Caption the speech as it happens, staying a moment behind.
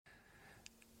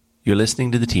You're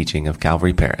listening to the teaching of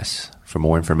Calvary Paris. For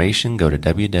more information, go to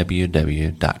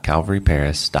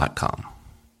www.calvaryparis.com.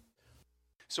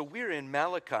 So we're in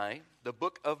Malachi, the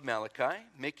book of Malachi,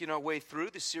 making our way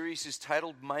through. The series is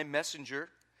titled My Messenger.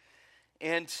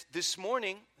 And this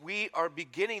morning, we are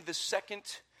beginning the second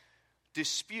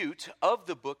dispute of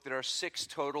the book. There are 6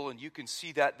 total, and you can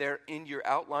see that there in your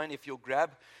outline if you'll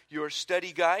grab your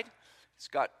study guide. It's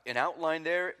got an outline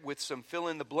there with some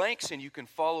fill-in-the-blanks, and you can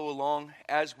follow along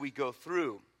as we go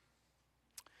through.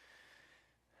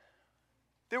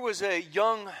 There was a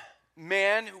young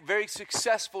man, very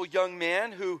successful young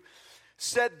man, who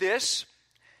said this.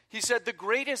 He said, "The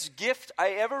greatest gift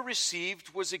I ever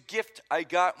received was a gift I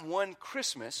got one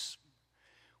Christmas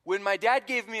when my dad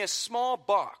gave me a small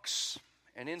box,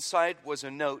 and inside was a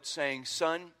note saying,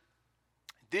 'Son,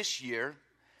 this year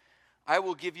I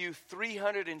will give you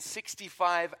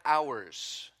 365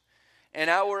 hours, an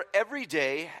hour every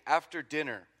day after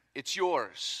dinner. It's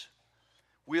yours.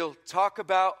 We'll talk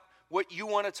about what you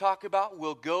want to talk about.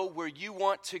 We'll go where you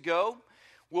want to go.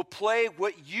 We'll play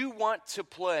what you want to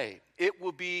play. It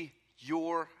will be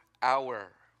your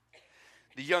hour.'"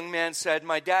 The young man said,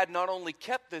 "My dad not only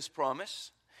kept this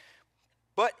promise,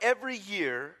 but every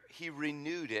year he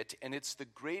renewed it, and it's the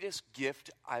greatest gift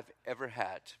I've ever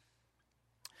had.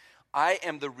 I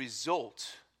am the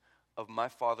result of my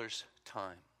father's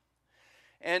time."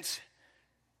 And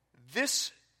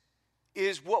this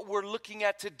is what we're looking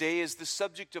at today, is the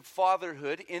subject of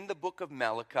fatherhood in the book of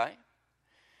Malachi.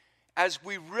 As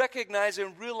we recognize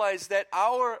and realize that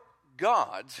our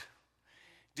God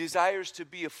desires to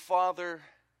be a father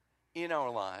in our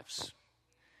lives.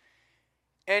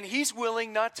 And He's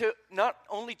willing not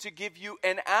only to give you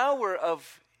an hour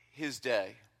of His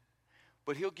day,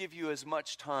 but He'll give you as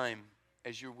much time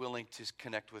as you're willing to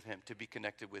connect with Him, to be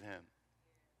connected with Him.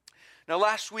 Now,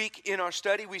 last week in our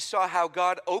study, we saw how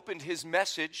God opened His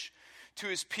message to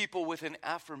His people with an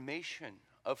affirmation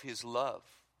of His love.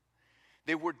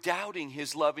 They were doubting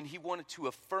His love, and He wanted to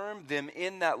affirm them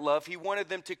in that love. He wanted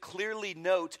them to clearly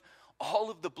note all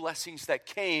of the blessings that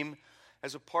came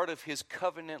as a part of His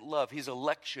covenant love, His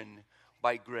election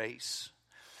by grace.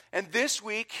 And this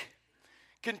week,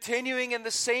 continuing in the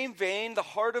same vein, the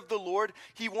heart of the Lord,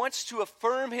 He wants to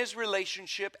affirm His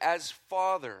relationship as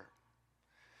Father,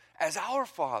 as our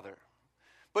Father.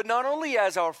 But not only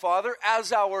as our Father,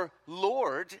 as our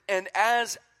Lord, and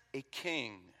as a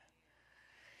King.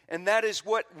 And that is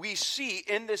what we see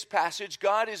in this passage.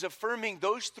 God is affirming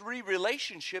those 3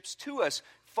 relationships to us: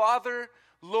 Father,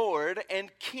 Lord,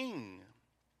 and King.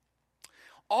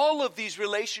 All of these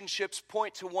relationships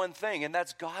point to one thing, and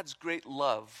that's God's great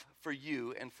love for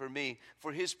you and for me,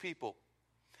 for His people.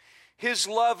 His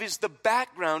love is the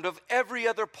background of every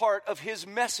other part of His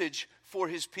message for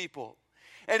His people.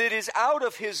 And it is out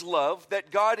of His love that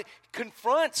God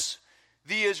confronts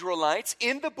the Israelites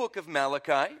in the book of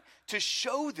Malachi to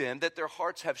show them that their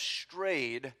hearts have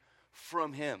strayed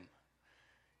from Him.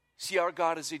 See, our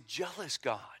God is a jealous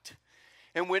God.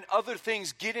 And when other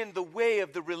things get in the way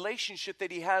of the relationship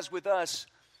that He has with us,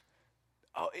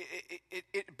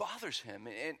 it bothers Him,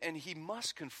 and He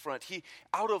must confront. He,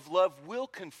 out of love, will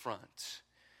confront.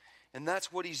 And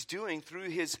that's what He's doing through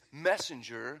His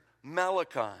messenger,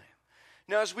 Malachi.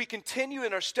 Now, as we continue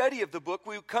in our study of the book,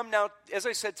 we come now, as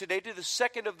I said today, to the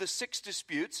second of the 6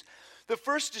 disputes. The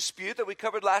first dispute that we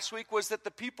covered last week was that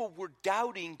the people were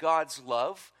doubting God's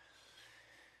love.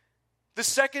 The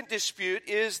second dispute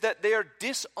is that they are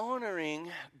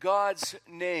dishonoring God's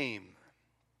name.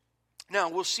 Now,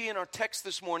 we'll see in our text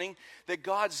this morning that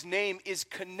God's name is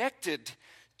connected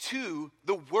to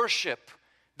the worship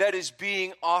that is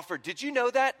being offered. Did you know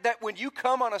that? That when you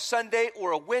come on a Sunday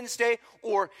or a Wednesday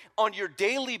or on your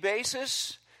daily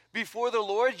basis before the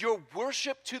Lord, your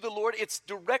worship to the Lord, it's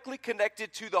directly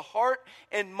connected to the heart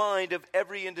and mind of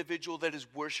every individual that is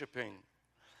worshiping.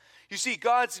 You see,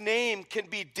 God's name can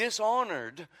be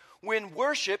dishonored when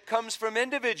worship comes from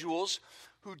individuals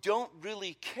who don't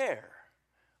really care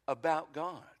about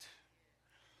God.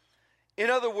 In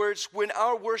other words, when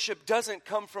our worship doesn't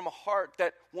come from a heart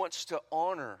that wants to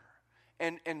honor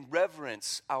and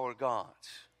reverence our God,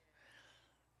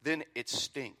 then it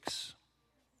stinks.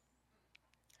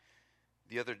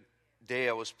 The other day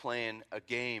I was playing a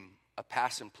game, a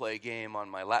pass and play game on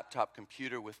my laptop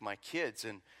computer with my kids,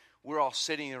 and we're all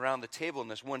sitting around the table in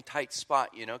this one tight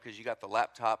spot, because you got the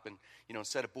laptop, and,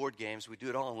 instead of board games, we do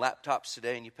it all on laptops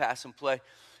today, and you pass and play.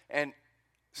 And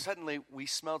suddenly we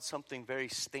smelled something very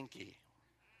stinky.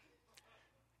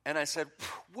 And I said,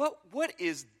 what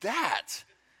is that?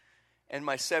 And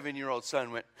my 7-year-old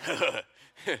son went, that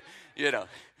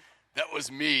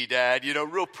was me, Dad,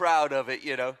 real proud of it,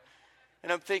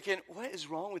 And I'm thinking, what is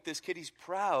wrong with this kid? He's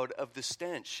proud of the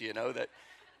stench, that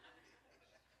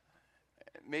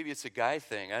maybe it's a guy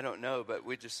thing. I don't know, but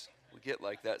we get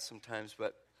like that sometimes.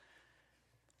 But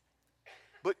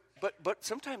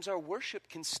sometimes our worship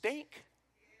can stink.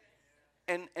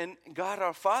 And God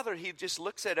our Father, He just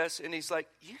looks at us and He's like,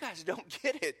 you guys don't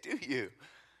get it, do you?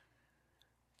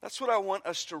 That's what I want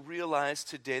us to realize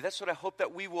today. That's what I hope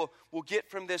that we will get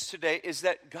from this today, is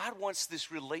that God wants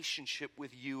this relationship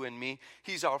with you and me.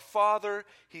 He's our Father,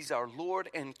 He's our Lord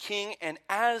and King, and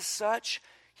as such,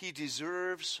 He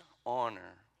deserves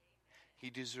honor.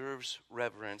 He deserves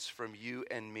reverence from you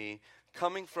and me,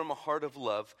 coming from a heart of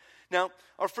love. Now,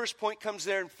 our first point comes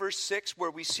there in verse 6, where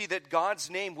we see that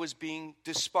God's name was being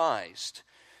despised.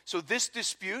 So this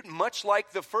dispute, much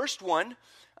like the first one,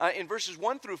 in verses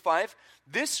 1 through 5,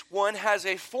 this one has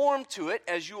a form to it,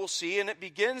 as you will see, and it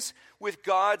begins with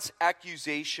God's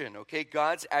accusation, okay?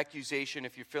 God's accusation,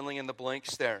 if you're filling in the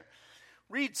blanks there.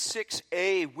 Read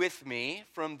 6a with me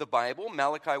from the Bible.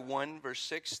 Malachi 1, verse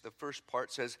 6, the first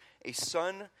part says, a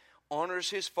son honors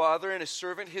his father and a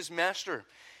servant his master.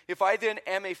 If I then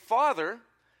am a father,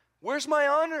 where's my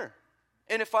honor?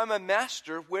 And if I'm a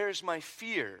master, where's my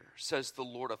fear, says the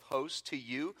Lord of hosts to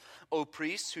you, O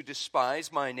priests who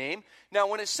despise my name. Now,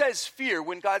 when it says fear,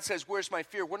 when God says, where's my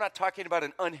fear, we're not talking about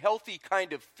an unhealthy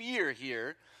kind of fear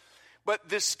here. But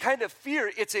this kind of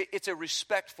fear, it's a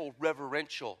respectful,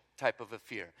 reverential type of a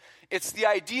fear. It's the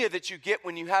idea that you get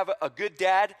when you have a good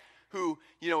dad who,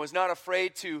 is not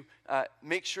afraid to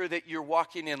make sure that you're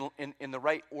walking in the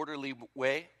right orderly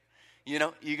way.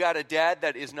 You got a dad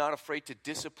that is not afraid to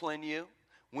discipline you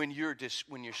when you're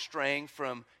straying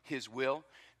from his will.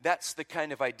 That's the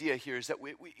kind of idea here, is that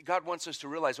God wants us to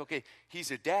realize, okay,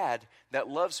 He's a dad that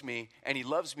loves me, and He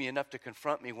loves me enough to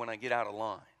confront me when I get out of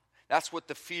line. That's what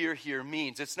the fear here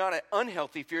means. It's not an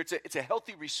unhealthy fear. It's a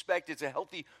healthy respect. It's a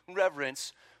healthy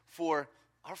reverence for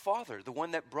our Father, the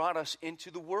one that brought us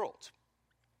into the world.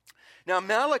 Now,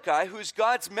 Malachi, who's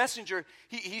God's messenger,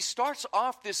 he starts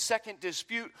off this second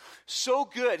dispute so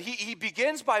good. He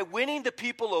begins by winning the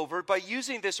people over by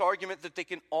using this argument that they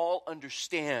can all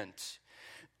understand.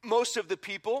 Most of the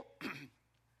people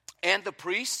and the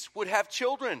priests would have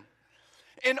children.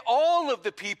 And all of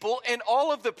the people and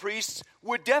all of the priests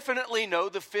would definitely know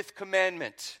the fifth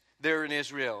commandment there in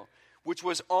Israel, which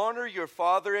was honor your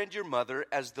father and your mother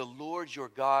as the Lord your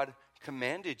God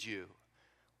commanded you.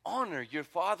 Honor your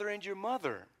father and your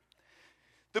mother.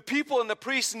 The people and the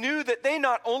priests knew that they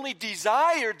not only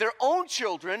desired their own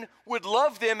children would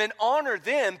love them and honor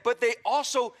them, but they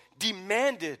also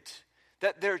demanded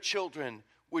that their children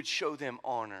would show them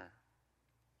honor.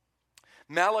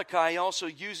 Malachi also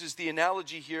uses the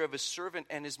analogy here of a servant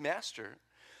and his master.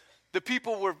 The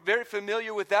people were very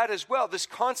familiar with that as well, this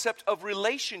concept of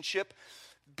relationship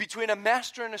between a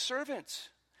master and a servant.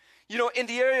 In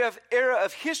the era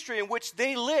of history in which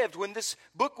they lived when this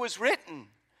book was written,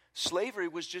 slavery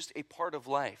was just a part of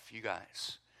life, you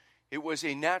guys. It was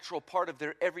a natural part of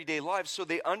their everyday lives, so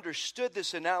they understood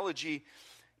this analogy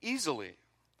easily.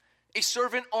 A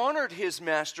servant honored his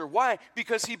master. Why?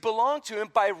 Because he belonged to him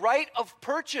by right of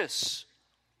purchase.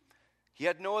 He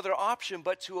had no other option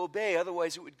but to obey,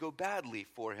 otherwise it would go badly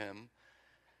for him.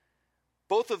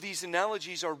 Both of these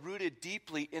analogies are rooted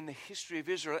deeply in the history of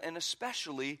Israel, and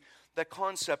especially the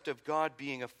concept of God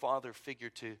being a father figure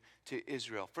to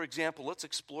Israel. For example, let's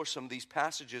explore some of these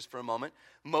passages for a moment.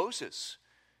 Moses,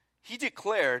 he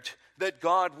declared that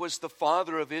God was the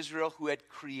father of Israel who had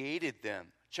created them.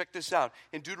 Check this out.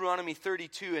 In Deuteronomy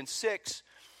 32 and 6,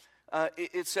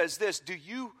 it says this, do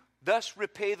you thus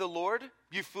repay the Lord,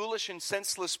 you foolish and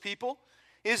senseless people?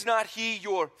 Is not He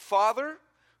your father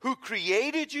who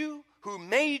created you, who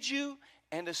made you,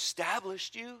 and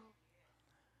established you?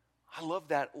 I love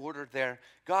that order there.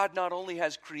 God not only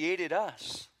has created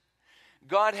us,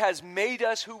 God has made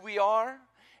us who we are,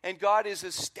 and God is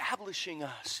establishing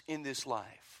us in this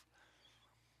life.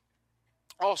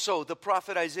 Also, the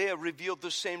prophet Isaiah revealed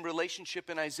the same relationship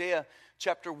in Isaiah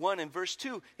chapter 1 and verse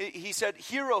 2. He said,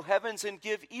 hear, O heavens, and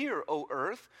give ear, O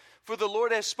earth, for the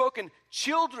Lord has spoken.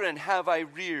 Children have I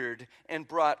reared and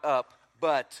brought up,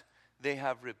 but they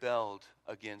have rebelled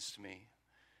against me.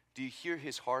 Do you hear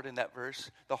his heart in that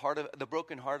verse? The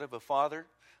broken heart of a father,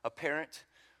 a parent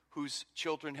whose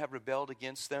children have rebelled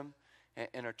against them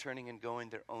and are turning and going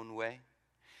their own way.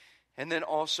 And then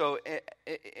also,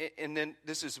 and then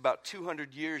this is about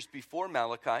 200 years before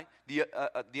Malachi,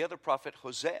 the other prophet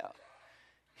Hosea.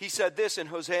 He said this in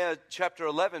Hosea chapter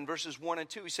 11, verses 1 and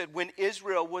 2. He said, when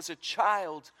Israel was a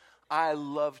child, I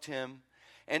loved him,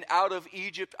 and out of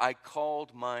Egypt I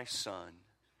called my son.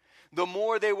 The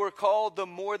more they were called, the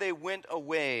more they went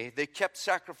away. They kept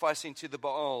sacrificing to the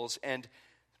Baals and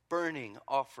burning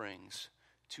offerings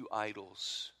to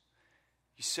idols.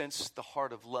 You sense the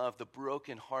heart of love, the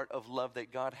broken heart of love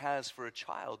that God has for a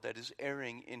child that is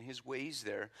erring in his ways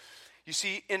there. You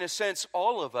see, in a sense,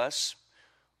 all of us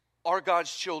are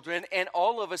God's children, and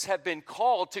all of us have been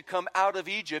called to come out of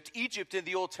Egypt. Egypt in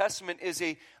the Old Testament is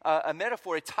a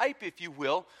metaphor, a type, if you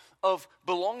will, of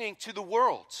belonging to the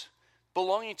world,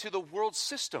 belonging to the world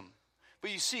system.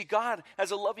 But you see, God,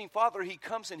 as a loving Father, he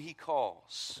comes and he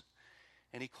calls.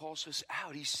 And he calls us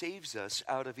out. He saves us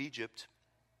out of Egypt.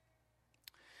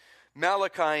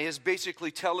 Malachi is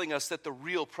basically telling us that the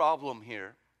real problem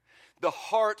here, the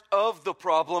heart of the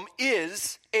problem,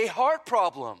 is a heart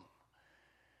problem.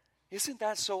 Isn't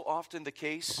that so often the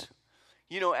case?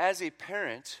 You know, as a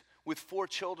parent with 4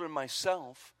 children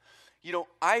myself, you know,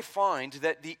 I find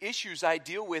that the issues I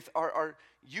deal with are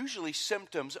usually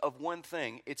symptoms of one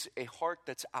thing. It's a heart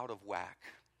that's out of whack.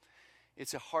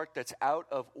 It's a heart that's out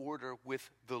of order with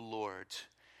the Lord.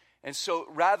 And so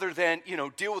rather than, you know,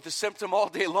 deal with the symptom all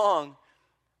day long,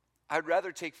 I'd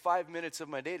rather take 5 minutes of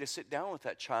my day to sit down with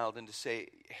that child and to say,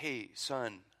 hey,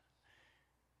 son,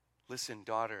 listen,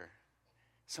 daughter,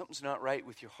 something's not right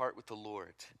with your heart with the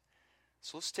Lord.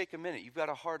 So let's take a minute. You've got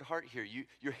a hard heart here.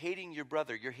 You're hating your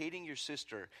brother. You're hating your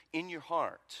sister in your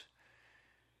heart.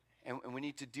 And we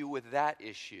need to deal with that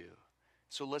issue.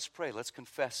 So let's pray. Let's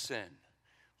confess sin.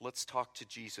 Let's talk to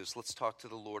Jesus. Let's talk to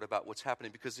the Lord about what's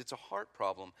happening, because it's a heart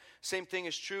problem. Same thing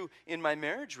is true in my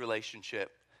marriage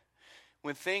relationship.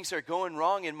 When things are going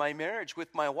wrong in my marriage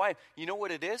with my wife, you know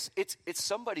what it is? It's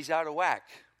somebody's out of whack.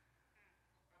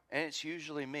 And it's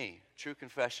usually me. True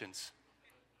confessions.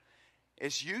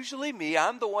 It's usually me.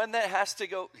 I'm the one that has to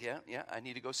go, I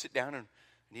need to go sit down and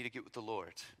I need to get with the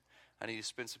Lord. I need to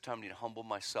spend some time. I need to humble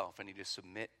myself. I need to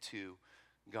submit to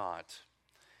God.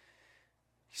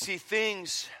 See,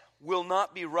 things will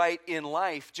not be right in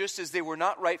life just as they were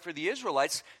not right for the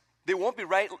Israelites. They won't be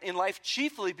right in life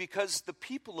chiefly because the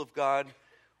people of God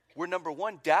were, number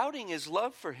one, doubting his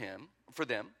love for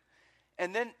them.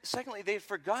 And then, secondly, they've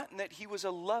forgotten that he was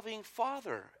a loving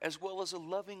Father as well as a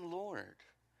loving Lord.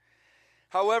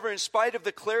 However, in spite of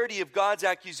the clarity of God's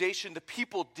accusation, the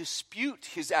people dispute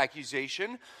his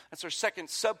accusation. That's our second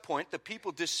subpoint. The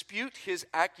people dispute his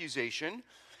accusation.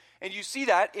 And you see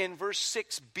that in verse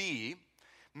 6b,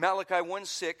 Malachi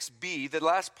 1:6b, the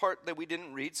last part that we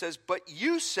didn't read says, but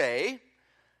you say,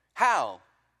 how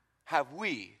have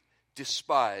we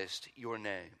despised your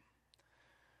name?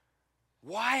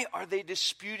 Why are they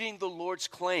disputing the Lord's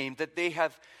claim that they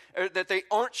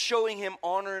aren't showing him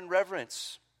honor and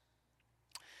reverence?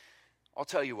 I'll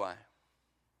tell you why.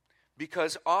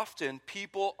 Because often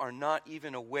people are not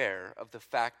even aware of the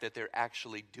fact that they're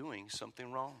actually doing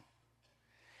something wrong.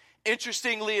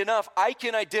 Interestingly enough, I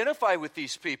can identify with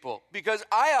these people because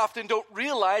I often don't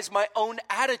realize my own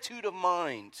attitude of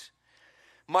mind.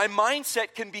 My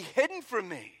mindset can be hidden from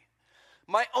me.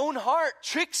 My own heart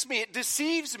tricks me, it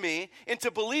deceives me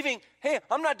into believing, hey,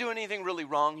 I'm not doing anything really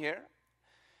wrong here.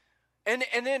 And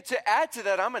then to add to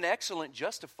that, I'm an excellent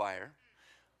justifier.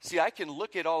 See, I can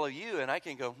look at all of you and I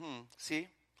can go, see,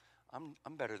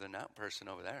 I'm better than that person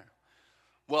over there.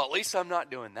 Well, at least I'm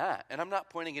not doing that. And I'm not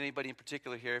pointing at anybody in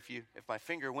particular here. If my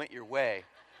finger went your way,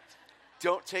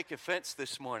 don't take offense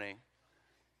this morning.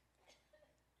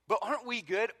 But aren't we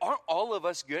good? Aren't all of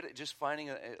us good at just finding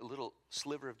a little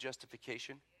sliver of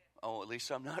justification? Oh, at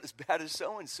least I'm not as bad as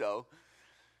so-and-so.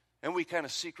 And we kind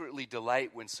of secretly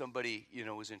delight when somebody,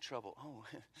 is in trouble. Oh,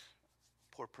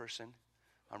 poor person.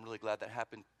 I'm really glad that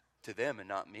happened to them and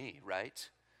not me, right?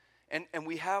 And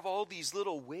we have all these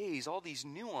little ways, all these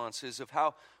nuances of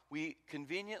how we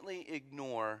conveniently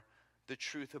ignore the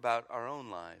truth about our own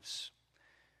lives.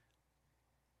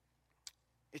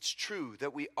 It's true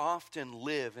that we often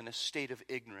live in a state of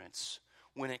ignorance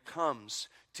when it comes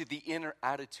to the inner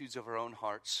attitudes of our own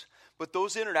hearts. But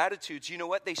those inner attitudes, you know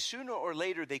what? They sooner or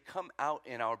later, they come out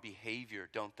in our behavior,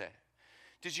 don't they?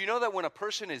 Did you know that when a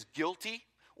person is guilty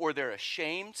or they're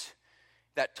ashamed,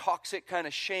 that toxic kind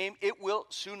of shame, it will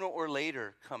sooner or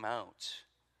later come out?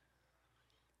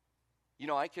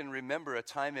 I can remember a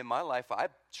time in my life I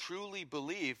truly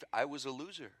believed I was a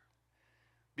loser.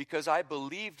 Because I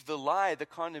believed the lie, the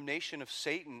condemnation of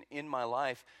Satan in my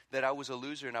life, that I was a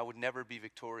loser and I would never be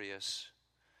victorious.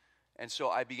 And so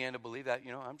I began to believe that,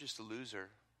 I'm just a loser.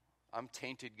 I'm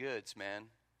tainted goods, man.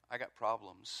 I got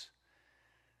problems.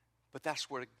 But that's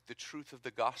where the truth of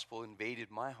the gospel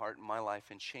invaded my heart and my life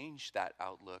and changed that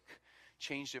outlook.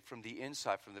 changed it from the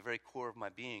inside, from the very core of my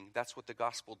being. That's what the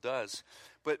gospel does.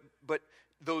 But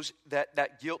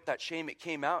that guilt, that shame, it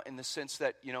came out in the sense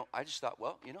that, I just thought,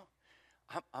 well,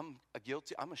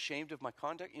 I'm ashamed of my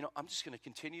conduct. I'm just going to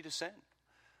continue to sin.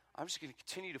 I'm just going to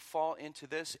continue to fall into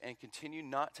this and continue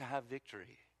not to have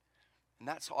victory. And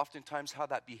that's oftentimes how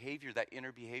that behavior, that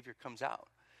inner behavior comes out.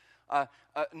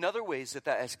 Another ways that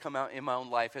has come out in my own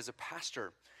life as a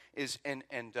pastor is,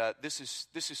 this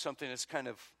is something that's kind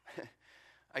of,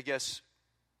 I guess,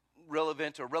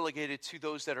 relevant or relegated to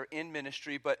those that are in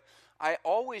ministry, but I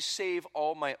always save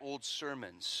all my old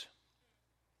sermons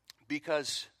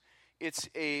because it's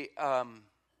a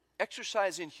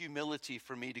exercise in humility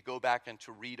for me to go back and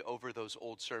to read over those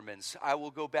old sermons. I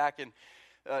will go back and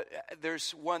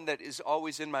there's one that is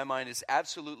always in my mind, is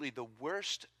absolutely the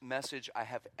worst message I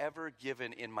have ever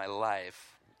given in my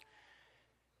life.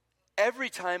 Every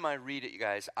time I read it, you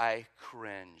guys, I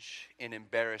cringe in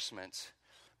embarrassment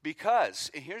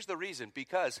because, and here's the reason,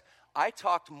 because I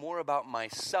talked more about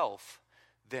myself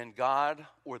than God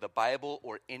or the Bible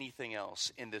or anything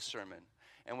else in this sermon.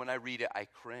 And when I read it, I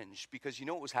cringe because you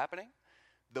know what was happening?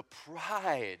 The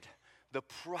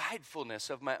pridefulness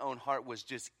of my own heart was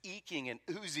just eking and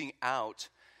oozing out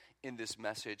in this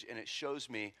message, and it shows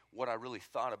me what I really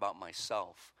thought about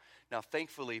myself. Now,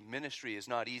 thankfully, ministry is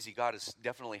not easy. God has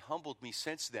definitely humbled me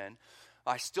since then.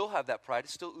 I still have that pride. It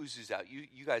still oozes out.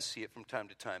 You guys see it from time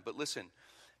to time. But listen,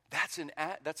 that's an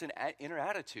inner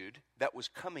attitude that was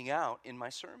coming out in my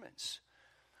sermons.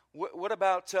 What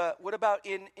about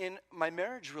in my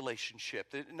marriage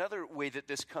relationship? Another way that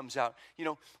this comes out,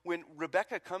 when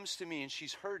Rebecca comes to me and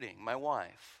she's hurting, my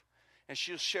wife, and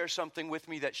she'll share something with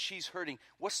me that she's hurting,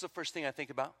 what's the first thing I think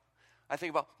about? I think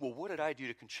about, well, what did I do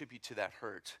to contribute to that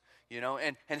hurt?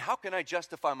 And how can I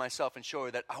justify myself and show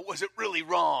her that I wasn't really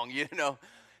wrong,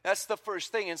 That's the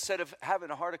first thing, instead of having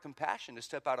a heart of compassion to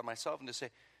step out of myself and to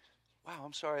say, wow,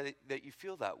 I'm sorry that you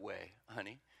feel that way,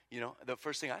 honey. The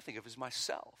first thing I think of is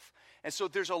myself. And so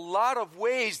there's a lot of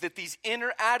ways that these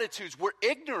inner attitudes, we're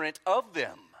ignorant of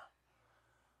them.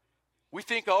 We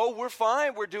think, oh, we're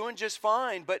fine, we're doing just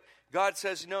fine. But God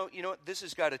says, no, this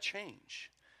has got to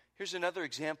change. Here's another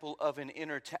example of an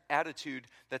inner attitude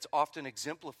that's often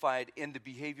exemplified in the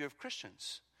behavior of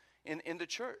Christians in the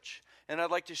church. And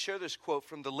I'd like to share this quote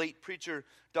from the late preacher,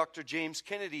 Dr. James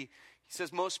Kennedy. He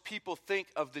says, most people think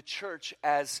of the church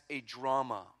as a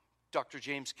drama. Dr.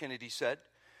 James Kennedy said,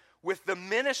 with the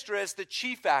minister as the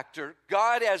chief actor,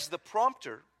 God as the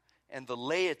prompter, and the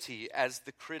laity as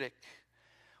the critic.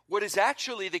 What is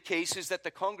actually the case is that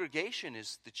the congregation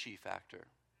is the chief actor.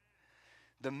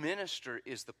 The minister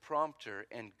is the prompter,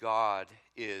 and God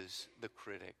is the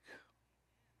critic.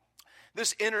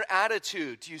 This inner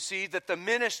attitude, you see, that the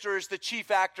minister is the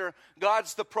chief actor,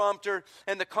 God's the prompter,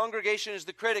 and the congregation is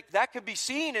the critic, that can be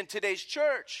seen in today's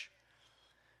church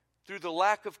through the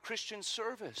lack of Christian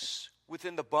service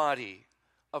within the body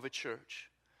of a church,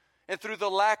 and through the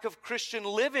lack of Christian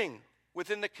living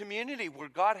within the community where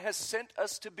God has sent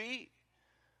us to be.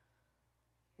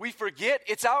 We forget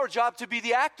it's our job to be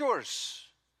the actors.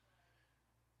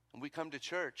 And we come to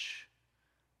church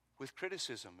with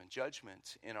criticism and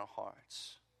judgment in our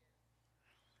hearts.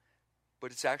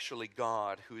 But it's actually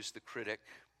God who is the critic.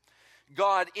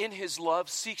 God, in his love,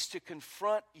 seeks to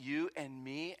confront you and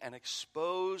me and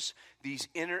expose these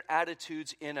inner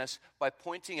attitudes in us by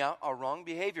pointing out our wrong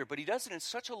behavior. But he does it in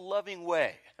such a loving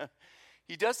way.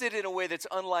 He does it in a way that's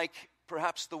unlike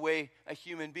perhaps the way a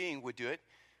human being would do it,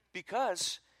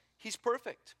 because he's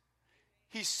perfect.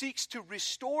 He seeks to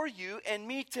restore you and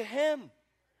me to him.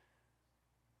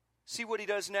 See what he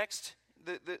does next?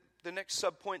 The next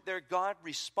subpoint there, God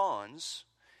responds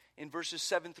in verses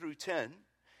 7 through 10.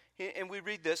 And we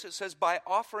read this, it says, by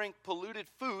offering polluted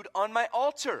food on my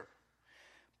altar.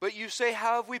 But you say,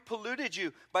 how have we polluted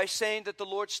you? By saying that the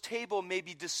Lord's table may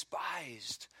be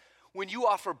despised. When you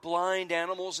offer blind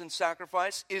animals in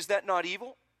sacrifice, is that not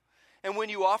evil? And when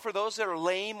you offer those that are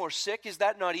lame or sick, is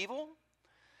that not evil?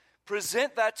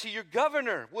 Present that to your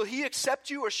governor. Will he accept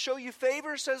you or show you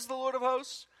favor, says the Lord of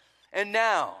hosts? And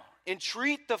now,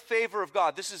 entreat the favor of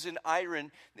God. This is an irony.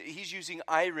 He's using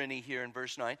irony here in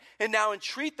verse 9. And now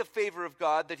entreat the favor of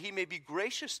God that he may be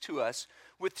gracious to us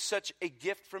with such a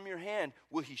gift from your hand.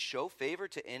 Will he show favor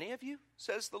to any of you,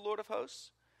 says the Lord of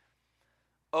hosts?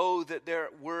 Oh, that there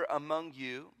were among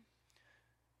you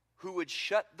who would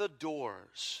shut the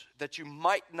doors, that you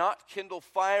might not kindle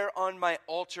fire on my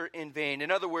altar in vain.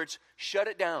 In other words, shut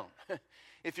it down.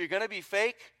 If you're going to be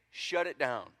fake, shut it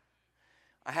down.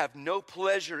 I have no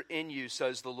pleasure in you,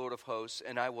 says the Lord of hosts,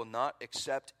 and I will not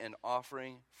accept an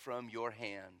offering from your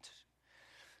hand.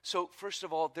 So first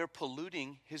of all, they're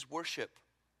polluting his worship.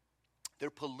 They're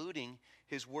polluting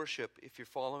his worship, if you're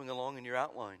following along in your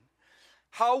outline.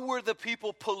 How were the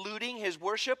people polluting his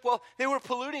worship? Well, they were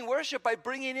polluting worship by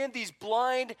bringing in these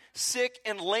blind, sick,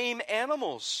 and lame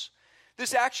animals.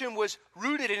 This action was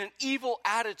rooted in an evil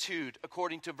attitude,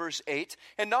 according to verse 8.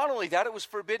 And not only that, it was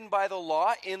forbidden by the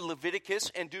law in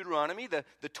Leviticus and Deuteronomy,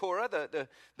 the Torah,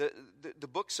 the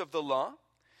books of the law.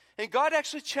 And God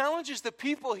actually challenges the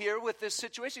people here with this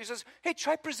situation. He says, hey,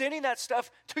 try presenting that stuff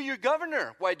to your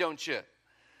governor, why don't you?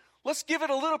 Let's give it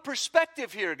a little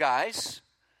perspective here, guys.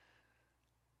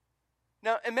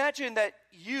 Now, imagine that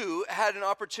you had an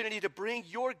opportunity to bring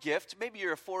your gift. Maybe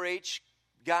you're a 4-H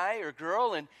guy or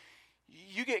girl, and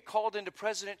you get called into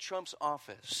President Trump's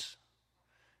office,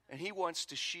 and he wants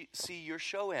to see your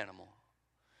show animal.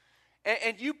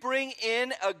 And you bring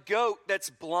in a goat that's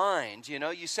blind, you know.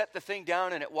 You set the thing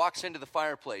down, and it walks into the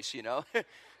fireplace, you know.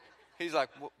 He's like,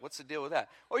 what's the deal with that?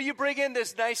 Or you bring in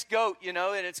this nice goat, you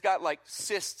know, and it's got like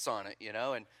cysts on it, you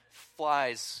know, and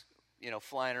flies, you know,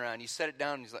 flying around. You set it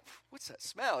down, and he's like, what's that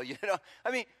smell, you know?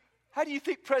 I mean, how do you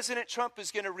think President Trump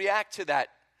is going to react to that?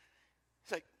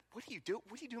 He's like, what are you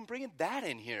doing bringing that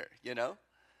in here, you know?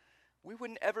 We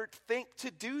wouldn't ever think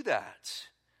to do that.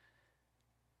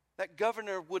 That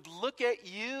governor would look at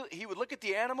you, he would look at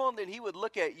the animal, and then he would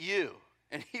look at you.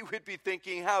 And he would be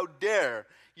thinking, how dare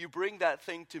you bring that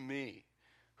thing to me?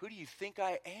 Who do you think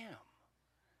I am?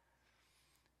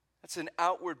 That's an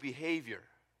outward behavior,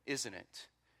 isn't it?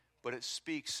 But it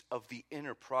speaks of the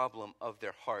inner problem of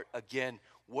their heart. Again,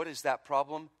 what is that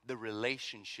problem? The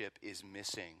relationship is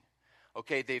missing.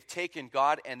 Okay, they've taken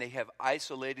God and they have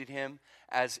isolated him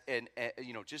as an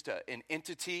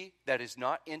entity that is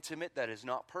not intimate, that is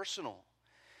not personal.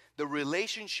 The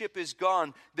relationship is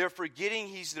gone. They're forgetting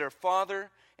he's their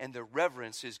father, and the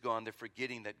reverence is gone. They're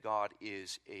forgetting that God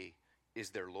is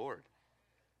their Lord.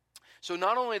 So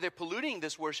not only are they polluting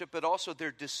this worship, but also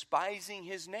they're despising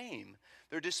his name.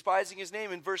 They're despising his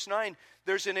name. In verse 9,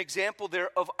 there's an example there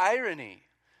of irony.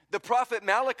 The prophet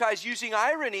Malachi is using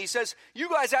irony. He says, you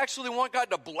guys actually want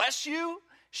God to bless you,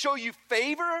 show you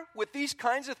favor with these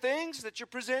kinds of things that you're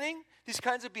presenting, these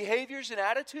kinds of behaviors and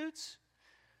attitudes?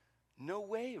 No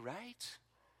way, right?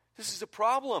 This is a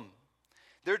problem.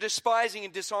 They're despising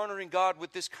and dishonoring God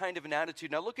with this kind of an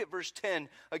attitude. Now look at verse 10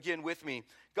 again with me.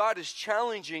 God is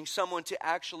challenging someone to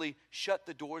actually shut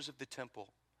the doors of the temple.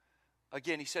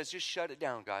 Again, he says, just shut it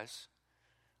down, guys.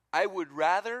 I would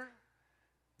rather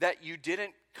that you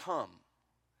didn't come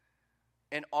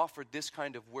and offer this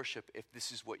kind of worship if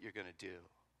this is what you're going to do.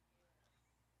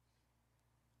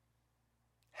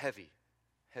 Heavy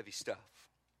stuff.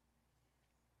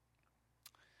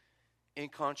 In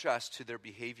contrast to their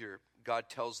behavior, God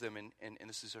tells them, and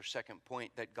this is our second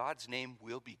point, that God's name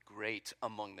will be great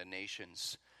among the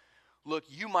nations. Look,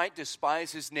 you might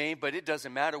despise his name, but it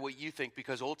doesn't matter what you think,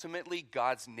 because ultimately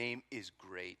God's name is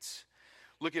great.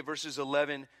 Look at verses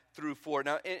 11 through 4.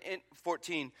 Now, in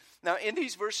 14. Now, in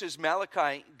these verses,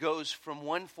 Malachi goes from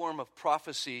one form of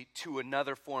prophecy to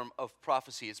another form of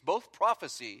prophecy. It's both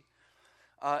prophecy,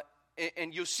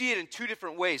 and you'll see it in two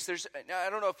different ways. I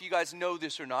don't know if you guys know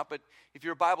this or not, but if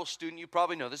you're a Bible student, you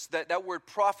probably know this. That word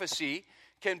prophecy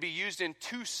can be used in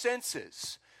two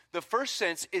senses. The first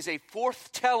sense is a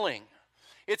forthtelling.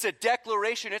 It's a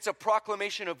declaration. It's a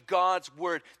proclamation of God's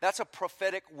word. That's a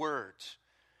prophetic word.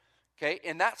 Okay,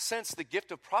 in that sense, the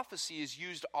gift of prophecy is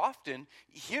used often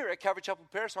here at Calvary Chapel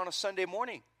Paris on a Sunday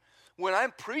morning. When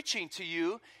I'm preaching to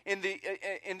you in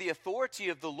the authority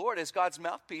of the Lord as God's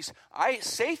mouthpiece, I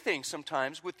say things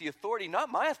sometimes with the authority, not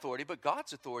my authority, but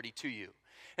God's authority to you.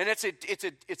 And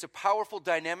it's a powerful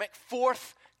dynamic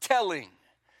forthtelling.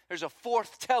 There's a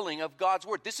forthtelling of God's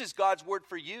word. This is God's word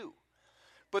for you.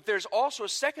 But there's also a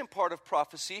second part of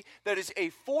prophecy that is a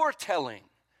foretelling.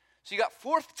 So you got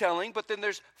forthtelling, but then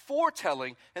there's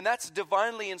foretelling, and that's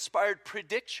divinely inspired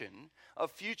prediction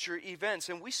of future events.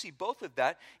 And we see both of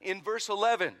that in verse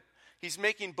 11. He's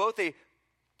making both a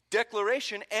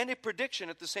declaration and a prediction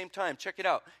at the same time. Check it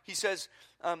out. He says,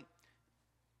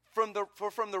 from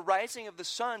the rising of the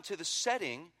sun to its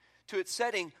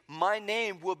setting, my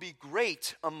name will be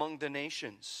great among the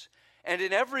nations. And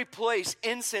in every place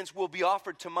incense will be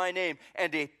offered to my name,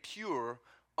 and a pure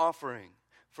offering.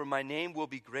 For my name will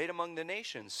be great among the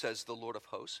nations, says the Lord of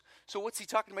hosts. So what's he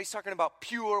talking about? He's talking about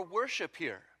pure worship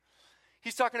here.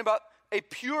 He's talking about a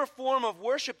pure form of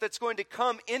worship that's going to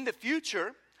come in the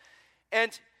future.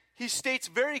 And he states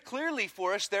very clearly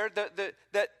for us there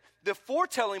that the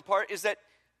foretelling part is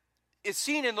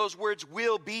seen in those words,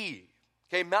 will be.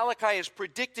 Okay, Malachi is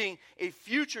predicting a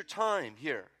future time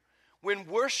here when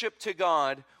worship to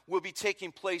God will be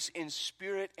taking place in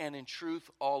spirit and in truth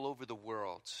all over the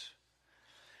world.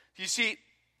 You see,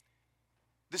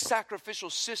 the sacrificial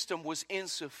system was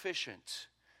insufficient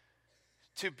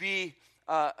to be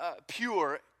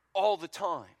pure all the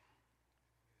time.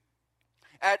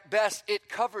 At best, it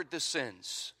covered the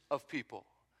sins of people,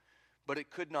 but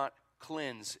it could not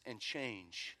cleanse and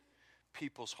change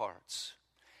people's hearts.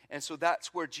 And so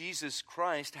that's where Jesus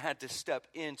Christ had to step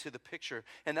into the picture.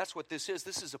 And that's what this is.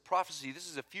 This is a prophecy. This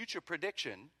is a future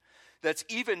prediction that's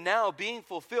even now being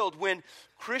fulfilled when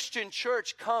Christian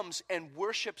church comes and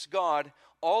worships God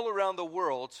all around the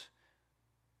world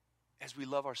as we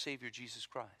love our Savior Jesus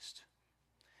Christ.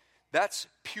 That's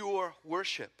pure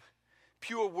worship.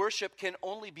 Pure worship can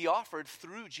only be offered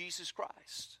through Jesus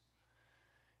Christ.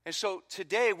 And so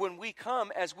today, when we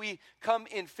come, as we come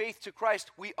in faith to Christ,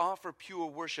 we offer pure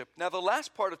worship. Now, the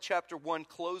last part of chapter 1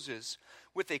 closes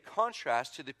with a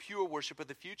contrast to the pure worship of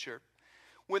the future.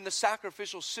 When the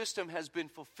sacrificial system has been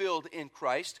fulfilled in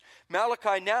Christ,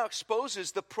 Malachi now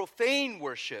exposes the profane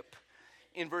worship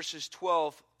in verses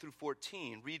 12 through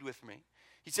 14. Read with me.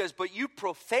 He says, "But you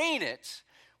profane it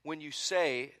when you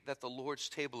say that the Lord's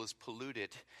table is polluted,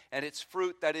 and its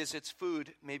fruit, that is, its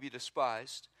food, may be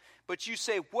despised. But you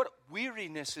say, what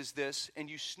weariness is this? And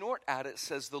you snort at it,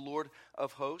 says the Lord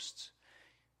of hosts."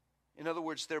 In other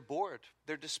words, they're bored.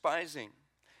 They're despising.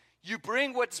 "You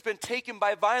bring what's been taken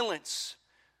by violence,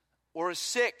 or is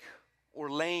sick, or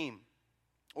lame,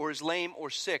 or is lame or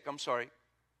sick,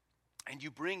 and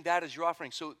you bring that as your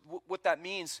offering." So what that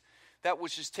means, that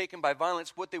which is taken by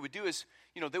violence, what they would do is,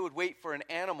 they would wait for an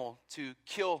animal to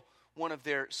kill one of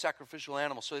their sacrificial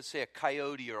animals. So let's say a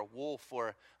coyote or a wolf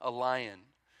or a lion.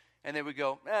 And they would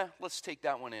go, let's take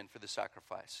that one in for the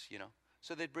sacrifice,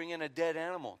 So they'd bring in a dead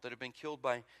animal that had been killed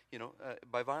by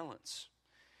violence.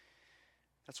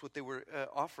 That's what they were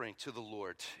offering to the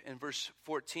Lord. In verse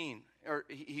 14,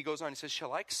 he goes on, he says,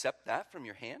 "Shall I accept that from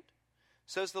your hand,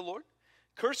 says the Lord?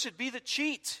 Cursed be the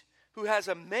cheat who has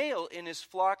a male in his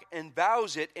flock and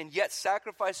vows it, and yet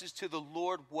sacrifices to the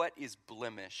Lord what is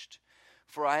blemished.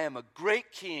 For I am a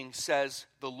great king, says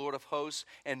the Lord of hosts,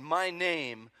 and my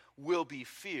name will be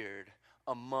feared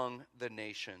among the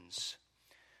nations."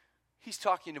 He's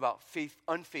talking about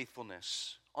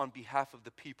unfaithfulness on behalf of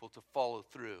the people to follow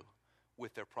through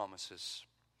with their promises.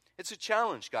 It's a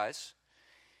challenge, guys.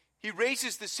 He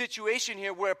raises the situation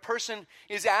here where a person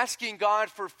is asking God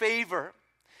for favor,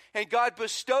 and God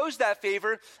bestows that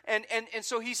favor, and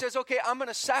so he says, okay, I'm going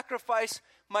to sacrifice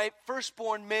my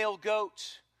firstborn male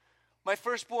goat, my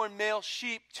firstborn male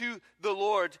sheep to the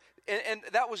Lord. And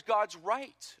that was God's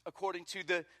right, according to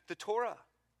the Torah.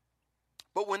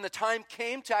 But when the time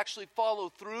came to actually follow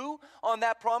through on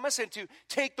that promise and to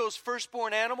take those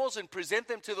firstborn animals and present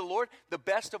them to the Lord, the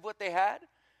best of what they had,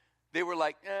 they were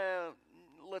like,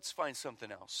 let's find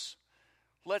something else.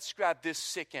 Let's grab this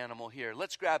sick animal here.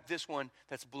 Let's grab this one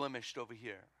that's blemished over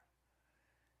here.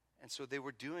 And so they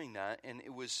were doing that, and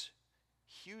it was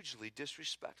hugely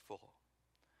disrespectful.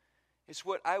 It's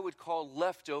what I would call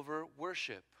leftover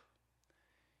worship.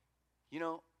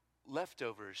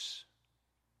 Leftovers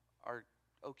are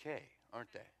okay,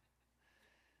 aren't they?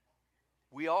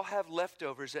 We all have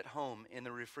leftovers at home in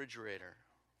the refrigerator.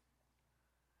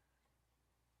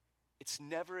 It's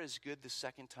never as good the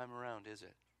second time around, is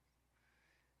it?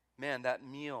 Man, that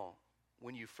meal,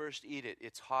 when you first eat it,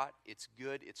 it's hot, it's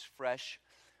good, it's fresh,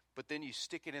 but then you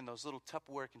stick it in those little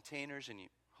Tupperware containers and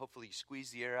hopefully you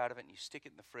squeeze the air out of it and you stick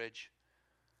it in the fridge.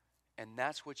 And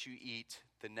that's what you eat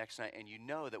the next night. And you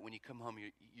know that when you come home,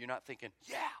 you're not thinking,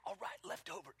 yeah, all right,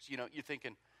 leftovers. You're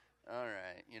thinking, all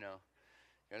right,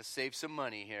 got to save some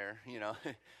money here.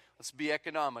 Let's be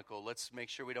economical. Let's make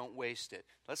sure we don't waste it.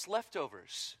 That's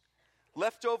leftovers.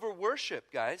 Leftover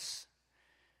worship, guys.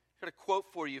 I've got a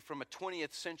quote for you from a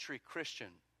 20th century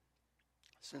Christian,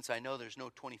 since I know there's no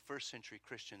 21st century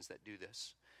Christians that do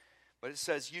this. But it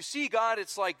says, "You see, God,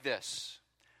 it's like this.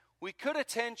 We could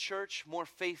attend church more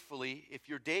faithfully if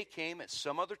your day came at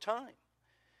some other time.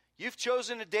 You've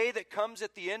chosen a day that comes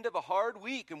at the end of a hard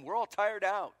week and we're all tired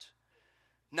out.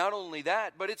 Not only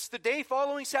that, but it's the day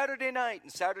following Saturday night.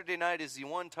 And Saturday night is the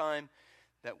one time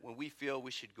that when we feel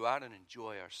we should go out and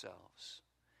enjoy ourselves.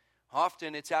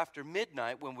 Often it's after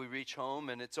midnight when we reach home,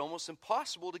 and it's almost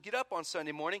impossible to get up on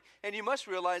Sunday morning. And you must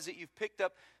realize that you've picked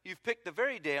the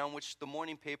very day on which the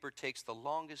morning paper takes the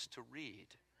longest to read.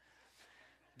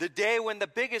 The day when the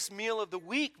biggest meal of the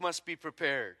week must be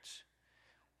prepared.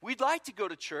 We'd like to go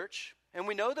to church, and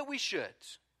we know that we should,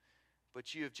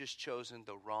 but you have just chosen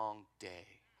the wrong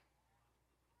day."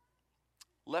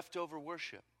 Leftover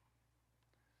worship.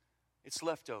 It's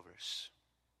leftovers.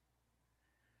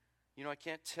 I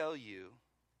can't tell you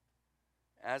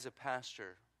as a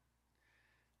pastor,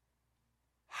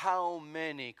 how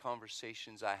many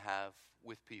conversations I have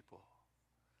with people.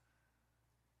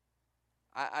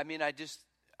 I mean,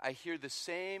 I hear the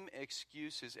same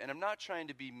excuses, and I'm not trying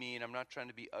to be mean, I'm not trying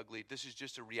to be ugly. This is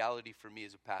just a reality for me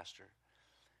as a pastor.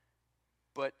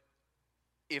 But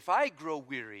if I grow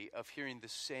weary of hearing the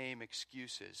same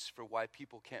excuses for why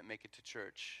people can't make it to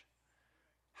church,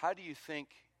 how do you think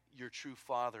your true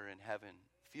Father in heaven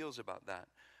feels about that?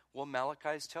 Well, Malachi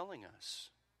is telling us.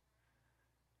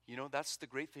 You know, that's the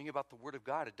great thing about the Word of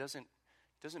God. It doesn't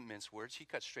mince words. He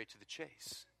cuts straight to the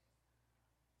chase.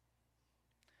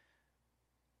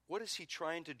 What is he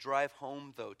trying to drive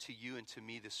home, though, to you and to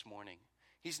me this morning?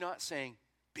 He's not saying,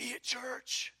 be at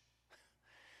church.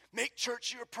 Make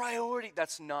church your priority.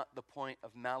 That's not the point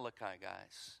of Malachi,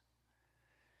 guys.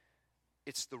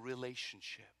 It's the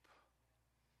relationship.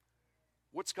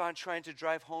 What's God trying to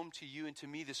drive home to you and to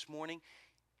me this morning?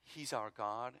 He's our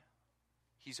God.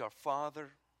 He's our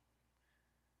Father.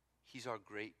 He's our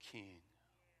great King.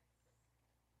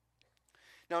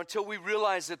 Now, until we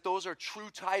realize that those are true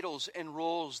titles and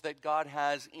roles that God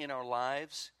has in our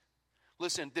lives,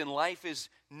 listen, then life is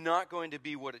not going to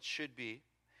be what it should be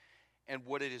and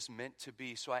what it is meant to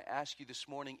be. So I ask you this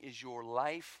morning, is your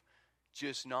life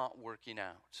just not working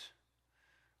out?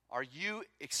 Are you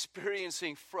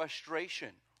experiencing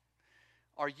frustration?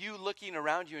 Are you looking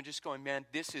around you and just going, man,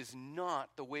 this is not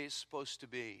the way it's supposed to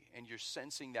be, and you're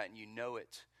sensing that and you know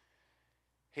it?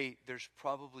 Hey, there's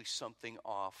probably something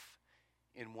off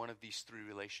in one of these three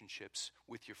relationships: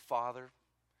 with your Father,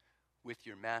 with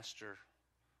your Master,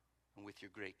 and with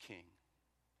your great King.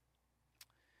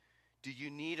 Do you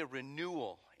need a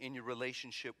renewal in your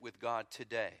relationship with God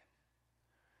today?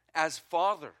 As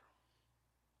Father,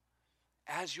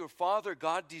 as your Father,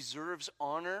 God deserves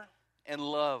honor and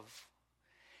love.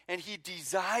 And He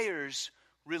desires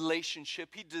relationship.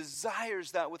 He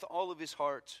desires that with all of His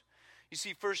heart. You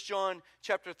see, 1 John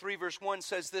chapter 3, verse 1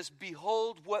 says this: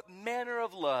 behold, what manner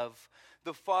of love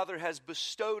the Father has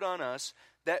bestowed on us,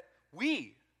 that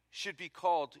we should be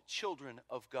called children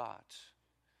of God.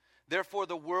 Therefore,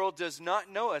 the world does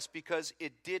not know us because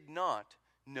it did not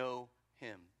know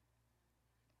Him.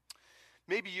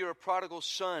 Maybe you're a prodigal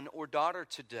son or daughter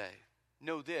today.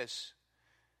 Know this: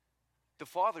 the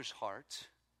Father's heart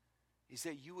is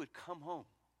that you would come home,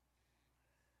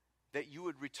 that you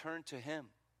would return to Him,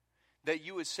 that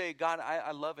you would say, God,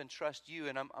 I love and trust you,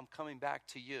 and I'm coming back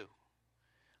to you.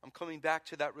 I'm coming back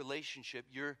to that relationship.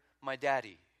 You're my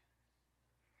daddy.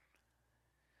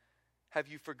 Have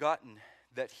you forgotten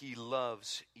that He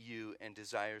loves you and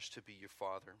desires to be your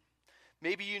Father?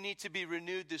 Maybe you need to be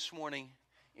renewed this morning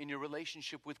in your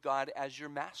relationship with God as your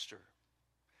master.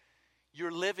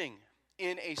 You're living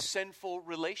in a sinful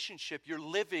relationship. You're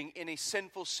living in a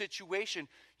sinful situation.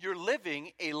 You're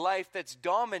living a life that's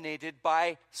dominated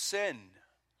by sin.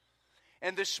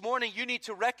 And this morning you need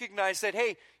to recognize that,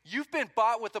 hey, you've been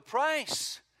bought with a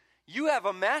price. You have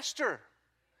a master.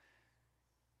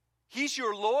 He's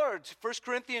your Lord. 1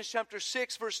 Corinthians chapter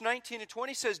 6, verse 19 and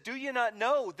 20 says, do you not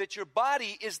know that your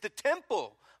body is the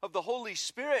temple of the Holy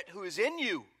Spirit who is in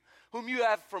you, whom you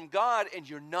have from God, and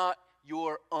you're not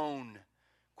your own?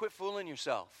 Quit fooling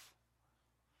yourself.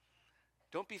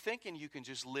 Don't be thinking you can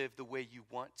just live the way you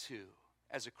want to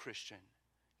as a Christian.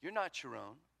 You're not your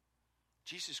own.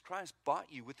 Jesus Christ bought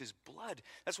you with His blood.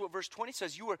 That's what verse 20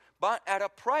 says. You were bought at a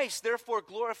price. Therefore,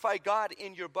 glorify God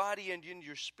in your body and in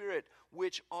your spirit,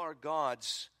 which are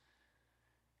God's.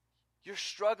 You're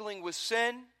struggling with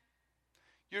sin.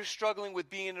 You're struggling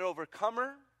with being an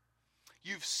overcomer.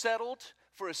 You've settled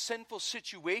for a sinful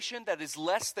situation that is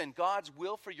less than God's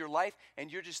will for your life,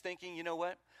 and you're just thinking, you know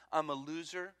what? I'm a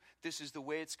loser. This is the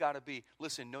way it's got to be.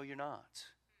 Listen, no, you're not.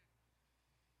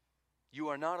 You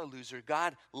are not a loser.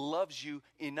 God loves you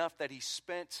enough that He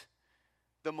spent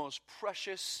the most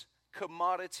precious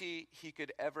commodity He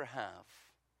could ever have,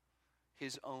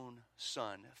 His own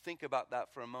Son. Think about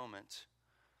that for a moment.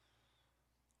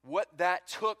 What that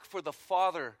took for the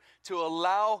Father to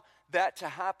allow that to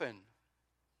happen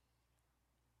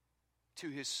to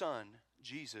His Son,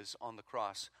 Jesus, on the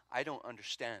cross. I don't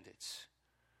understand it.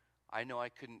 I know I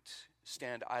couldn't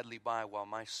stand idly by while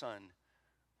my son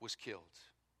was killed.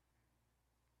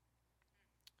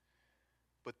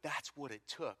 But that's what it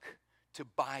took to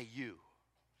buy you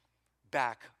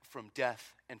back from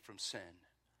death and from sin.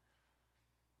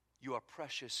 You are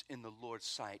precious in the Lord's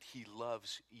sight. He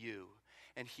loves you,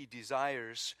 and He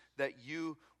desires that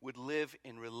you would live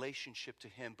in relationship to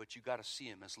Him, but you got to see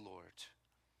Him as Lord.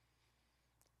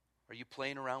 Are you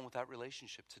playing around with that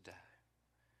relationship today?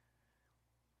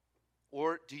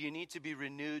 Or do you need to be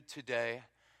renewed today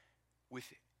with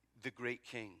the great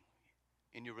king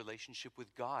in your relationship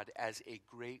with God as a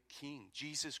great king.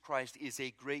 Jesus Christ is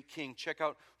a great king. Check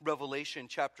out Revelation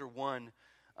chapter 1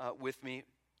 with me.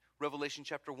 Revelation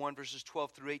chapter 1, verses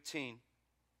 12 through 18.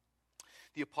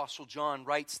 The Apostle John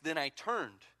writes, "Then I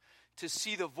turned to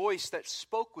see the voice that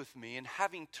spoke with me, and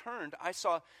having turned, I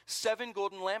saw 7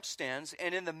 golden lampstands,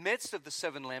 and in the midst of the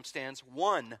 7 lampstands,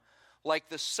 one like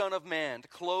the Son of Man,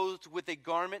 clothed with a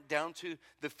garment down to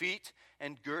the feet,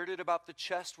 and girded about the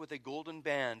chest with a golden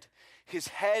band. His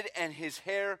head and his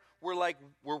hair were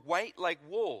white like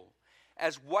wool,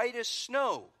 as white as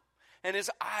snow, and his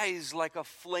eyes like a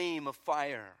flame of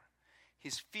fire.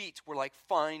 His feet were like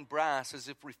fine brass, as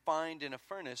if refined in a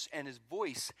furnace, and his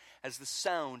voice as the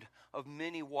sound of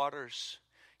many waters.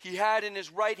 He had in his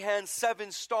right hand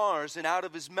 7 stars, and out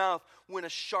of his mouth went a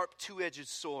sharp 2-edged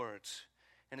sword.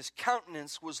 And his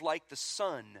countenance was like the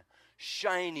sun,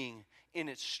 shining in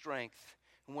its strength.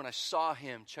 And when I saw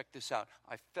him," check this out,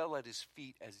 "I fell at his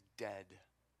feet as dead.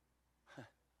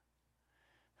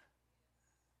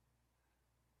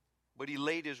 But he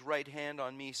laid his right hand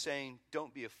on me, saying,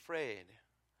 'Don't be afraid.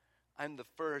 I'm the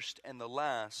first and the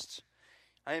last.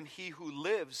 I am he who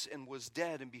lives and was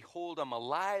dead, and behold, I'm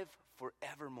alive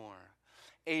forevermore.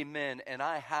 Amen. And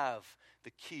I have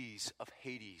the keys of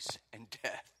Hades and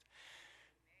death.'"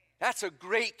 That's a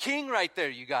great king right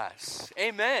there, you guys.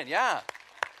 Amen, yeah.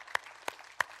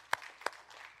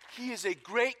 He is a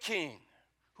great king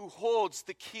who holds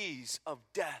the keys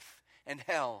of death and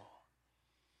hell.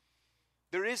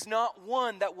 There is not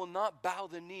one that will not bow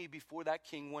the knee before that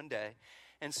king one day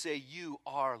and say, "You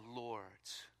are Lord."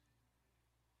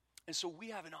 And so we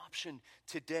have an option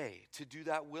today to do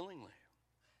that willingly.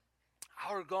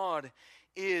 Our God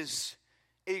is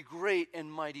a great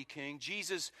and mighty king.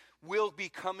 Jesus will be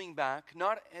coming back,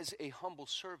 not as a humble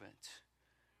servant,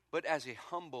 but as a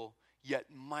humble yet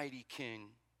mighty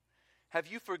king. Have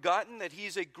you forgotten that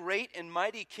he's a great and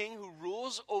mighty king who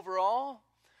rules over all?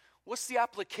 What's the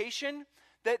application?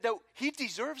 That he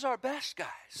deserves our best,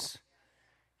 guys.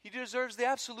 He deserves the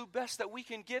absolute best that we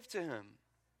can give to him.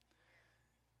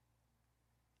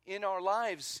 In our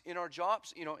lives, in our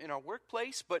jobs, in our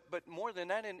workplace, but more than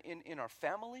that, in our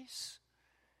families,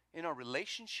 in our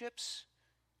relationships,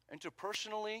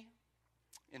 interpersonally,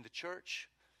 in the church,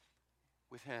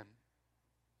 with him.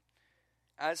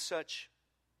 As such,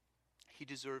 he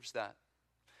deserves that.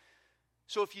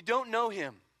 So if you don't know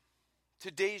him,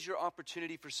 today is your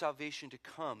opportunity for salvation to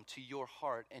come to your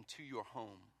heart and to your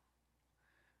home.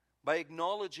 By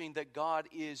acknowledging that God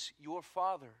is your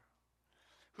Father,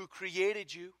 who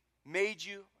created you, made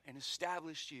you, and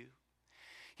established you.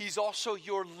 He's also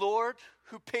your Lord,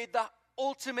 who paid the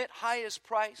ultimate highest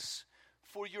price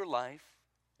for your life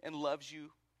and loves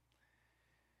you.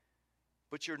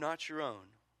 But you're not your own.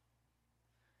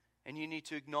 And you need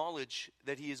to acknowledge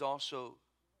that he is also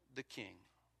the King.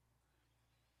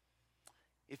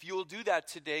 If you will do that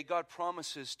today, God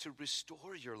promises to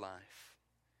restore your life,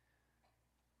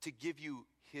 to give you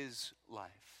his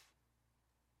life.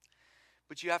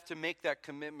 But you have to make that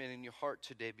commitment in your heart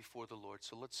today before the Lord.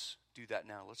 So let's do that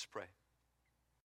now. Let's pray.